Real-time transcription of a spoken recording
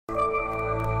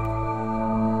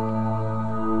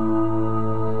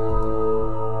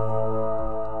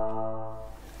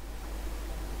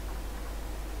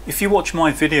If you watch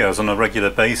my videos on a regular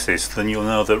basis, then you'll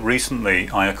know that recently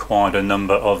I acquired a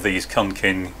number of these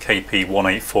Kunkin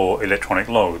KP184 electronic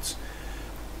loads.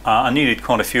 I needed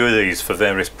quite a few of these for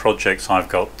various projects I've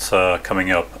got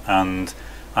coming up, and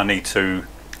I need to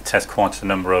test quite a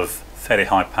number of fairly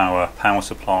high power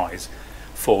supplies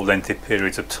for lengthy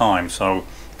periods of time. So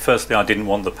firstly, I didn't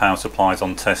want the power supplies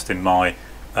on test in my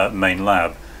main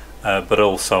lab, but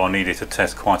also I needed to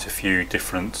test quite a few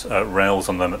different rails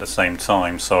on them at the same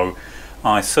time. So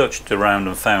I searched around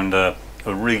and found a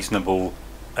reasonable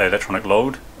electronic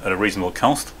load at a reasonable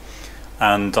cost,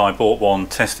 and I bought one,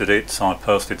 tested it. I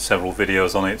posted several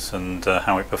videos on it and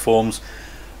how it performs,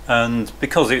 and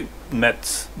because it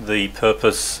met the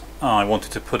purpose I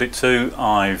wanted to put it to,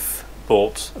 I've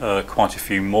bought quite a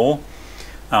few more.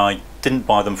 I didn't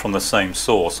buy them from the same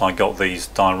source. I got these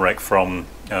direct from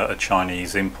a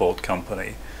Chinese import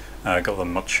company. Got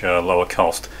them much lower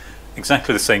cost.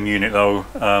 Exactly the same unit though.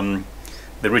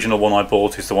 The original one I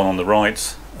bought is the one on the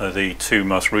right. The two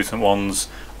most recent ones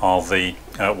are the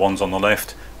ones on the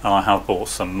left, and I have bought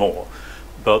some more.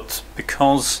 But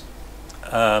because,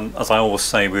 as I always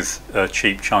say with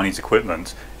cheap Chinese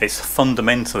equipment, it's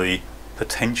fundamentally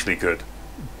potentially good,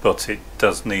 but it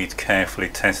does need carefully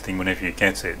testing whenever you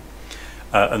get it.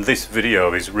 And this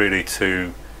video is really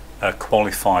to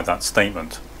qualify that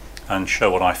statement and show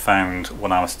what I found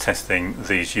when I was testing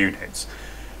these units.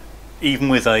 Even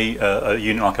with a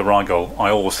unit like a Rigol, I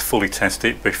always fully test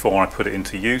it before I put it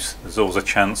into use. There's always a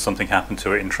chance something happened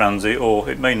to it in transit, or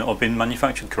it may not have been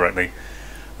manufactured correctly.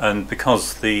 And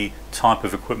because the type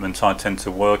of equipment I tend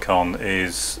to work on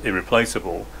is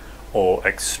irreplaceable or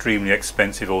extremely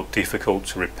expensive or difficult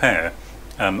to repair,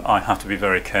 I have to be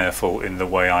very careful in the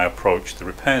way I approach the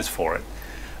repairs for it.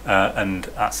 And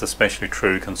that's especially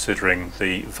true considering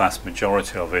the vast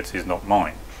majority of it is not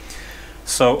mine.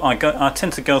 So I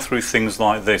tend to go through things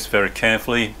like this very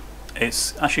carefully.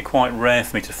 It's actually quite rare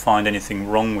for me to find anything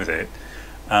wrong with it,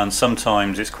 and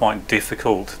sometimes it's quite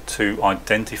difficult to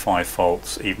identify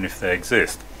faults even if they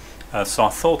exist. So I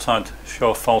thought I'd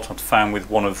show a fault I'd found with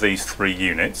one of these three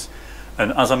units,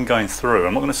 and as I'm going through,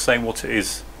 I'm not going to say what it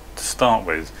is to start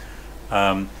with.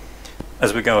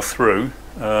 As we go through,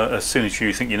 as soon as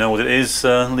you think you know what it is,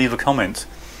 leave a comment.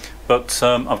 But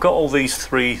I've got all these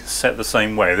three set the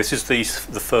same way. This is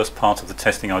the first part of the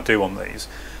testing I do on these.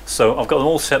 So I've got them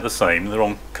all set the same. They're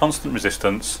on constant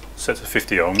resistance, set to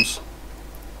 50 ohms.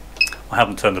 I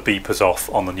haven't turned the beepers off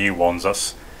on the new ones.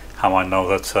 That's how I know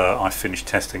that I've finished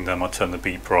testing them. I turn the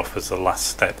beeper off as the last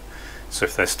step. So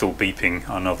if they're still beeping,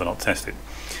 I know they're not tested.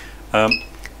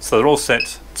 So they're all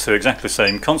set to exactly the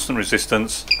same constant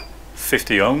resistance,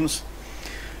 50 ohms.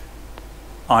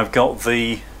 I've got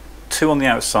the two on the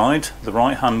outside. The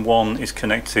right hand one is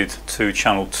connected to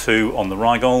channel 2 on the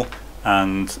Rigol,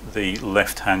 and the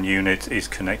left hand unit is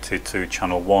connected to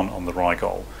channel 1 on the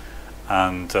Rigol,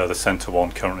 and the center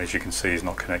one currently, as you can see, is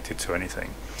not connected to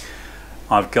anything.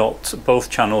 I've got both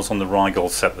channels on the Rigol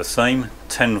set the same,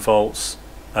 10 volts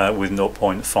with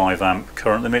 0.5 amp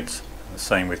current limit, the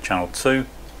same with channel 2.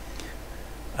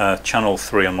 Channel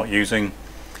 3 I'm not using,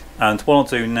 and what I'll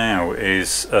do now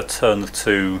is turn the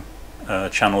two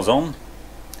channels on,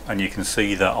 and you can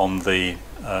see that on the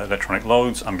electronic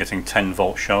loads I'm getting 10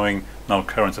 volts showing, no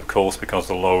current of course because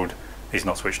the load is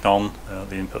not switched on,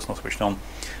 the input's not switched on,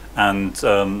 and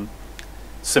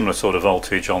similar sort of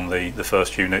voltage on the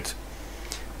first unit.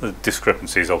 The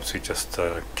discrepancy is obviously just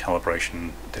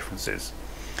calibration differences,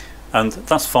 and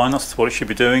that's fine, that's what it should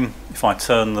be doing. If I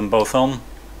turn them both on,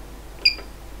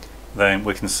 then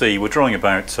we can see we're drawing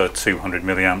about 200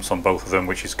 milliamps on both of them,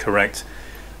 which is correct.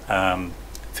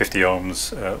 50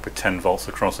 ohms with 10 volts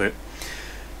across it,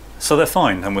 so they're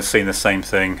fine, and we're seeing the same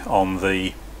thing on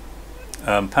the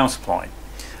power supply.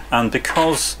 And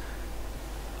because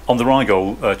on the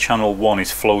Rigol channel 1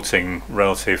 is floating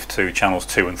relative to channels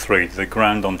 2 and 3, the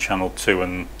ground on channel 2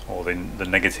 and or the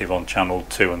negative on channel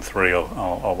 2 and 3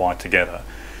 are wired together,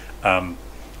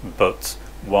 but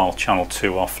while channel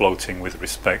 2 are floating with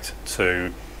respect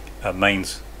to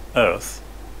mains earth,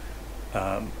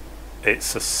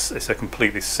 it's a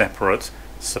completely separate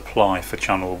supply for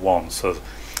channel 1. So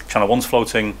channel 1's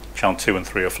floating, channel 2 and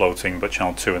 3 are floating, but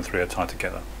channel 2 and 3 are tied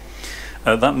together.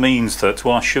 That means that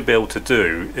what I should be able to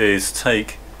do is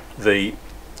take the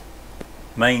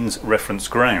mains reference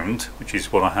ground, which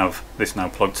is what I have this now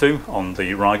plugged to on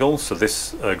the Rigol. So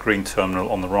this green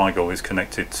terminal on the Rigol is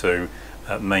connected to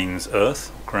mains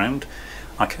earth, ground.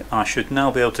 I should now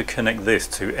be able to connect this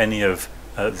to any of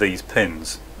these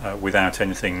pins without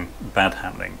anything bad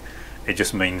happening. It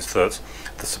just means that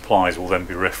the supplies will then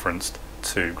be referenced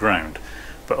to ground,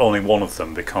 but only one of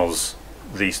them, because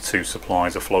these two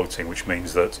supplies are floating, which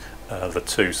means that the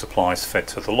two supplies fed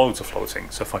to the loads are floating.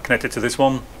 So if I connect it to this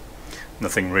one,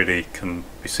 nothing really can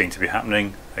be seen to be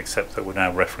happening, except that we're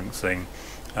now referencing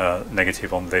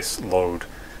negative on this load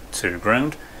to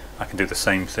ground. I can do the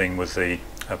same thing with the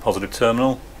positive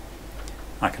terminal.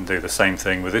 I can do the same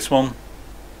thing with this one,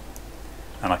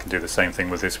 and I can do the same thing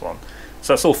with this one.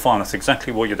 So that's all fine. That's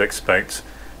exactly what you'd expect.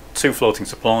 Two floating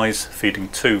supplies feeding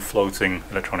two floating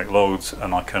electronic loads,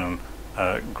 and I can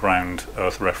ground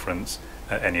earth reference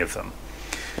any of them.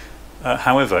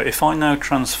 However, if I now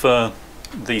transfer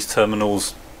these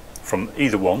terminals from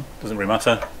either one, doesn't really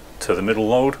matter, to the middle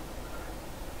load,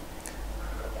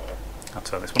 I'll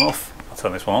turn this one off, I'll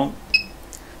turn this one on.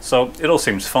 So it all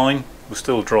seems fine. We're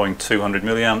still drawing 200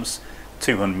 milliamps,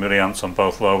 200 milliamps on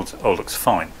both loads, all looks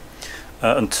fine.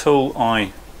 Until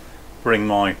I bring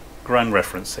my ground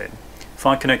reference in. If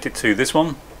I connect it to this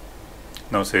one,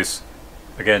 notice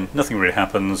again nothing really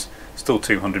happens, still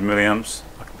 200 milliamps.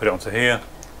 I can put it onto here,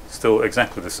 still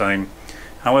exactly the same.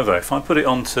 However, if I put it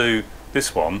onto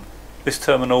this one, this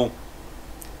terminal,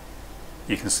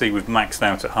 you can see we've maxed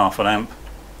out at half an amp.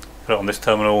 Put it on this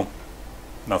terminal,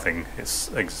 nothing, it's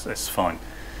fine.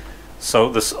 So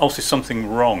there's obviously something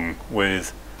wrong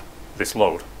with this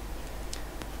load.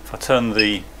 If I turn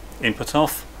the input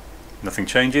off, nothing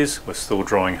changes, we're still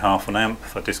drawing half an amp.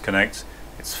 If I disconnect,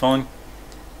 it's fine.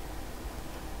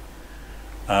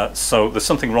 So there's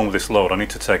something wrong with this load. I need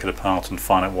to take it apart and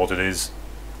find out what it is.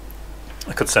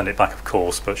 I could send it back, of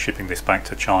course, but shipping this back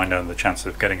to China and the chance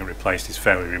of getting it replaced is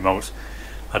fairly remote.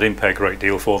 I didn't pay a great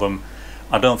deal for them.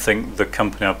 I don't think the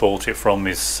company I bought it from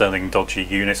is selling dodgy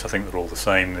units. I think they're all the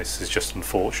same. This is just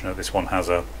unfortunate. This one has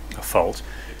a fault.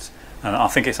 And I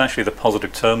think it's actually the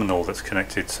positive terminal that's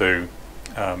connected to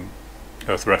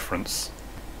earth reference.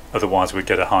 Otherwise we'd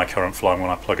get a high current flowing when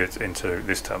I plug it into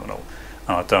this terminal.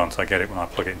 And I don't. I get it when I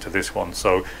plug it into this one.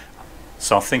 So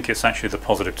I think it's actually the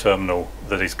positive terminal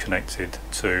that is connected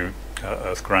to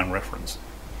earth ground reference.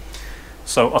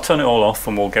 So I'll turn it all off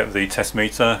and we'll get the test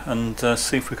meter and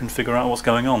see if we can figure out what's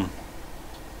going on.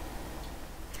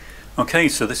 Okay,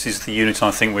 so this is the unit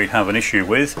I think we have an issue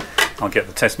with. I'll get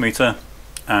the test meter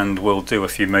and we'll do a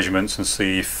few measurements and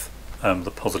see if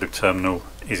the positive terminal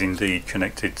is indeed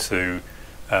connected to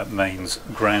mains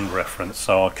ground reference.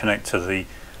 So I'll connect to the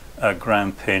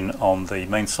ground pin on the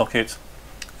main socket,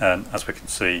 and as we can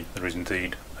see there is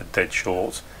indeed a dead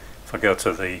short. If I go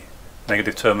to the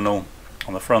negative terminal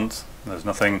on the front, there's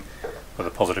nothing. With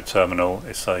the positive terminal,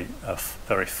 it's a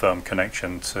very firm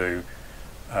connection to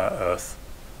earth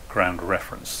ground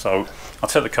reference. So I'll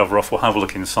take the cover off, we'll have a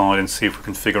look inside and see if we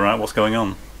can figure out what's going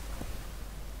on.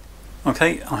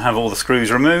 Okay, I have all the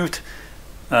screws removed.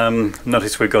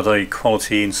 Notice we've got a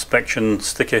quality inspection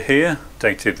sticker here,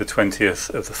 dated the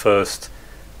 20th of the 1st,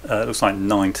 it looks like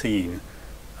 19,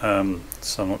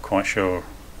 so I'm not quite sure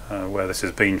where this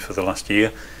has been for the last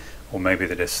year, or maybe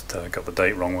they just got the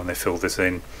date wrong when they filled this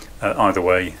in. Either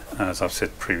way, as I've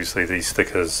said previously, these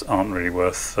stickers aren't really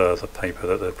worth the paper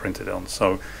that they're printed on,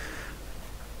 so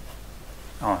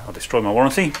I'll destroy my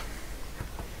warranty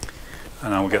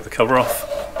and I will get the cover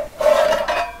off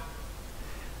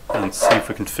and see if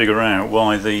we can figure out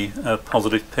why the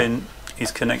positive pin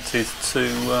is connected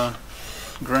to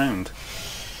ground.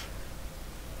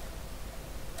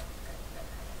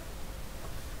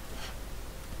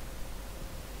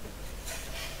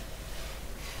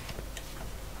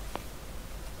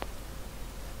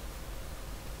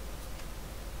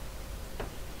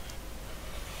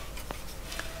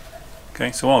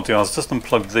 Okay, so what I'll do is just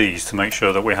unplug these to make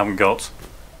sure that we haven't got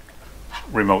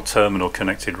remote terminal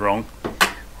connected wrong.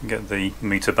 Get the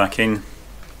meter back in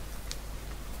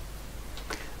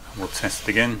and we'll test it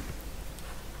again.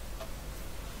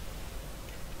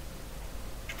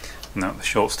 Now the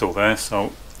short's still there,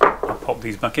 so I'll pop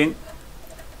these back in.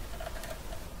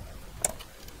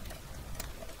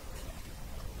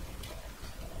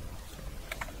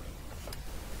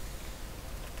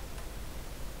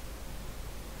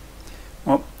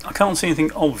 Well, I can't see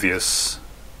anything obvious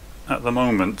at the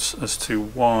moment as to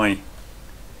why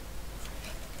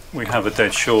we have a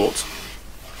dead short.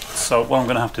 So what I'm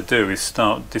going to have to do is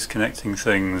start disconnecting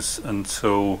things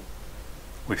until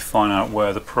we find out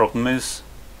where the problem is.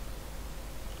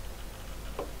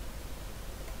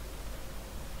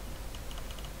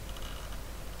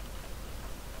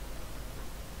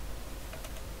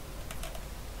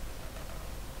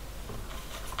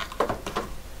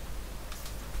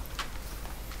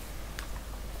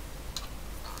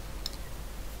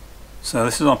 So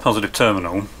this is our positive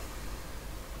terminal.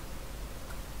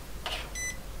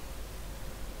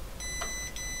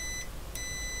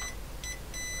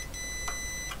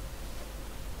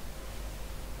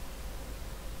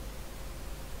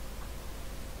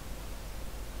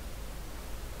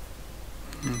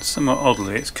 And somewhat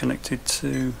oddly it's connected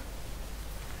to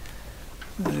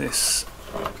this.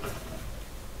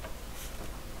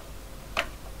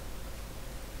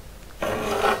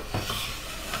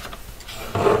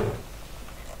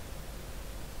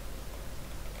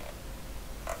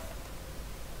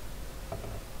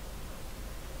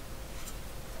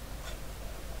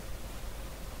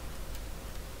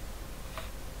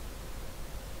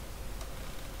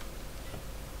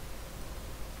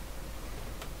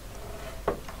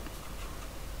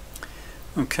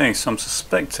 Okay, so I'm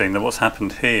suspecting that what's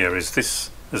happened here is this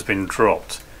has been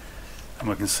dropped, and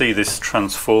we can see this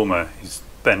transformer is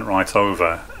bent right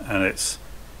over and it's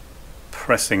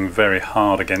pressing very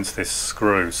hard against this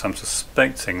screw, so I'm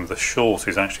suspecting the short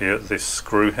is actually at this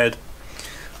screw head.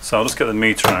 So I'll just get the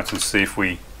meter out and see if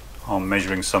we are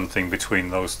measuring something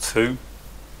between those two.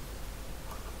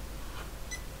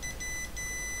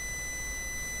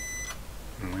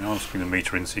 And I'll just bring the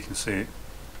meter in so you can see it.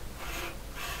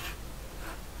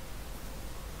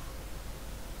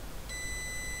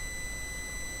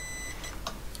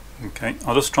 Okay,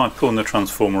 I'll just try pulling the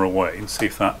transformer away and see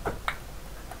if that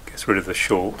gets rid of the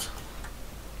short.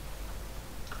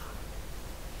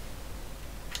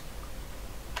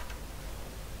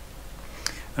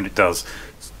 And it does.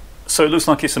 So it looks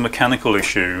like it's a mechanical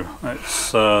issue.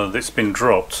 It's been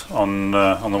dropped on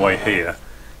the way here.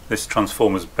 This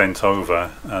transformer's bent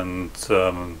over, and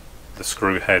the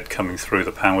screw head coming through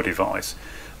the power device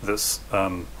that's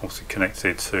obviously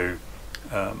connected to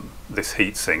this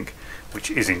heatsink, which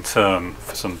is in turn,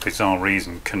 for some bizarre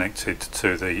reason, connected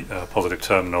to the positive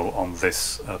terminal on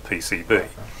this PCB,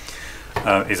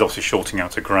 is obviously shorting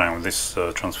out to ground, this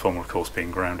transformer of course being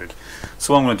grounded.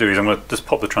 So what I'm going to do is I'm going to just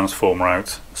pop the transformer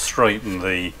out, straighten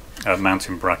the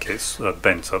mounting brackets,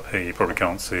 bent up here, you probably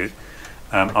can't see it.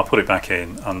 I'll put it back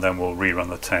in and then we'll rerun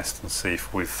the test and see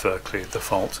if we've cleared the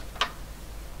fault.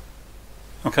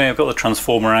 Okay, I've got the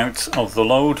transformer out of the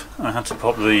load. I had to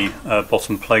pop the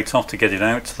bottom plate off to get it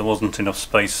out. There wasn't enough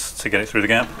space to get it through the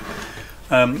gap.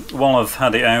 While I've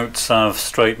had it out, I've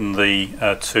straightened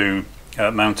the two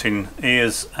mounting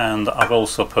ears, and I've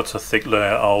also put a thick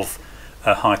layer of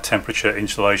high temperature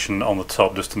insulation on the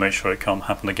top just to make sure it can't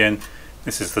happen again.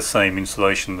 This is the same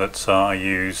insulation that I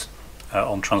use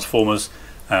on transformers,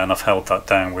 and I've held that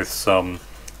down with some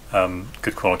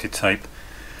good quality tape.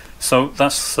 So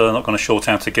that's not going to short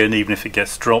out again even if it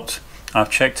gets dropped.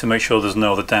 I've checked to make sure there's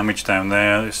no other damage down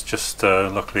there. It's just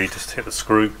luckily just hit the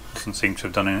screw. Doesn't seem to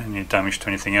have done any damage to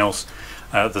anything else.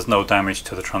 There's no damage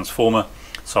to the transformer.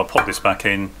 So I'll pop this back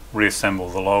in, reassemble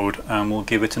the load, and we'll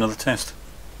give it another test.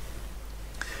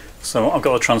 So I've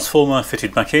got the transformer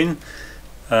fitted back in.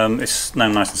 It's now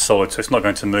nice and solid, so it's not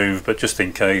going to move, but just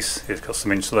in case, it's got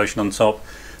some insulation on top.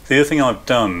 The other thing I've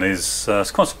done is, I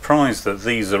was quite surprised that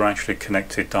these are actually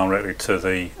connected directly to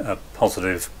the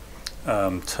positive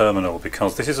terminal,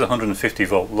 because this is a 150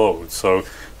 volt load, so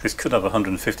this could have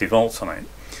 150 volts on it.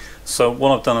 So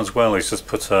what I've done as well is just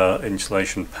put an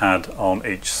insulation pad on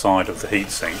each side of the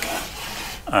heatsink,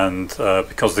 and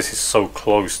because this is so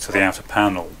close to the outer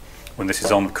panel, when this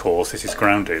is on course, this is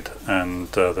grounded, and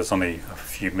there's only a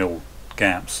few mil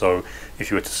gap, so if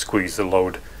you were to squeeze the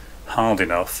load hard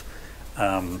enough,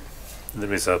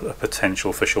 there is a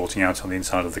potential for shorting out on the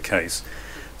inside of the case.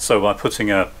 So by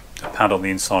putting a pad on the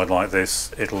inside like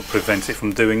this, it'll prevent it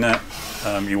from doing that.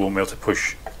 You won't be able to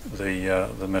push the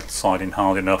metal side in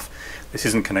hard enough. This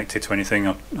isn't connected to anything,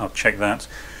 I've checked that,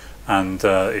 and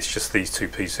it's just these two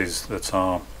pieces that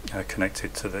are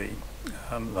connected to the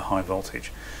high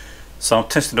voltage. So I've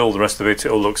tested all the rest of it,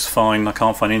 it all looks fine. I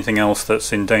can't find anything else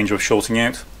that's in danger of shorting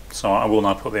out, so I will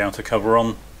now put the outer cover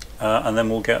on, and then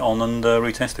we'll get on and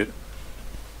retest it.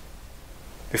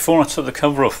 Before I took the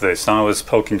cover off this, I was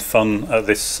poking fun at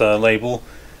this label.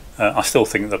 I still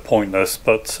think they're pointless,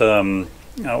 but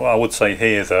I would say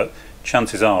here that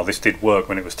chances are this did work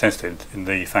when it was tested in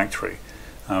the factory.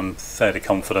 I'm fairly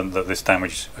confident that this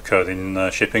damage occurred in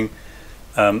shipping.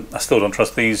 I still don't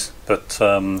trust these, but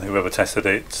whoever tested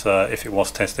it, if it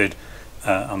was tested,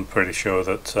 I'm pretty sure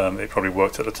that it probably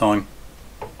worked at the time.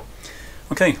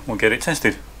 Okay, we'll get it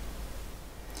tested.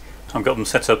 I've got them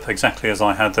set up exactly as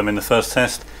I had them in the first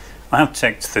test. I have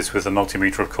checked this with the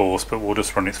multimeter of course, but we'll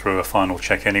just run it through a final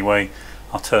check anyway.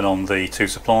 I'll turn on the two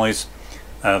supplies.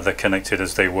 They're connected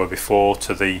as they were before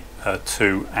to the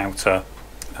two outer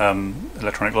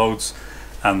electronic loads,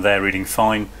 and they're reading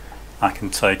fine. I can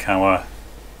take our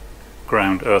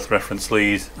ground earth reference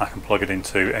lead, I can plug it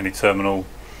into any terminal,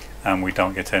 and we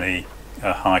don't get any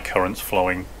high currents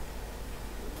flowing.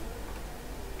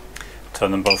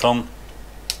 Turn them both on,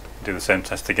 do the same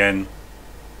test again,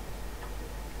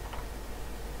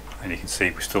 and you can see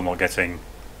we're still not getting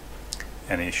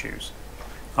any issues.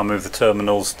 I'll move the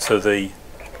terminals to the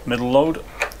middle load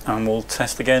and we'll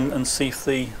test again and see if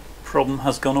the problem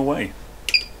has gone away.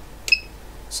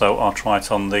 So I'll try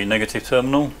it on the negative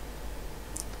terminal.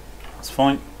 That's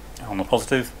fine. On the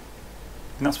positive,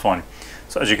 and that's fine.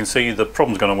 So as you can see, the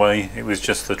problem's gone away. It was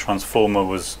just the transformer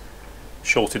was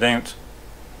shorted out.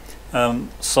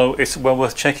 So it's well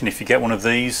worth checking if you get one of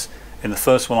these. In the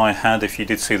first one I had, if you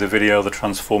did see the video, the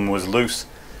transformer was loose,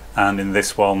 and in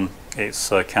this one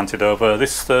it's canted over.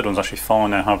 This third one's actually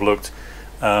fine, I have looked,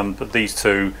 but these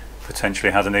two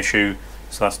potentially had an issue.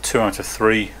 So that's 2 out of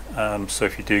 3. So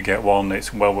if you do get one,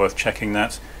 it's well worth checking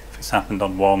that. If it's happened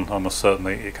on one, almost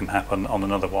certainly it can happen on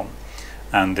another one.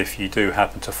 And if you do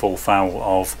happen to fall foul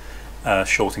of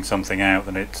shorting something out,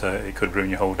 then it could ruin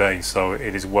your whole day. So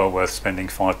it is well worth spending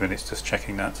 5 minutes just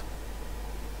checking that.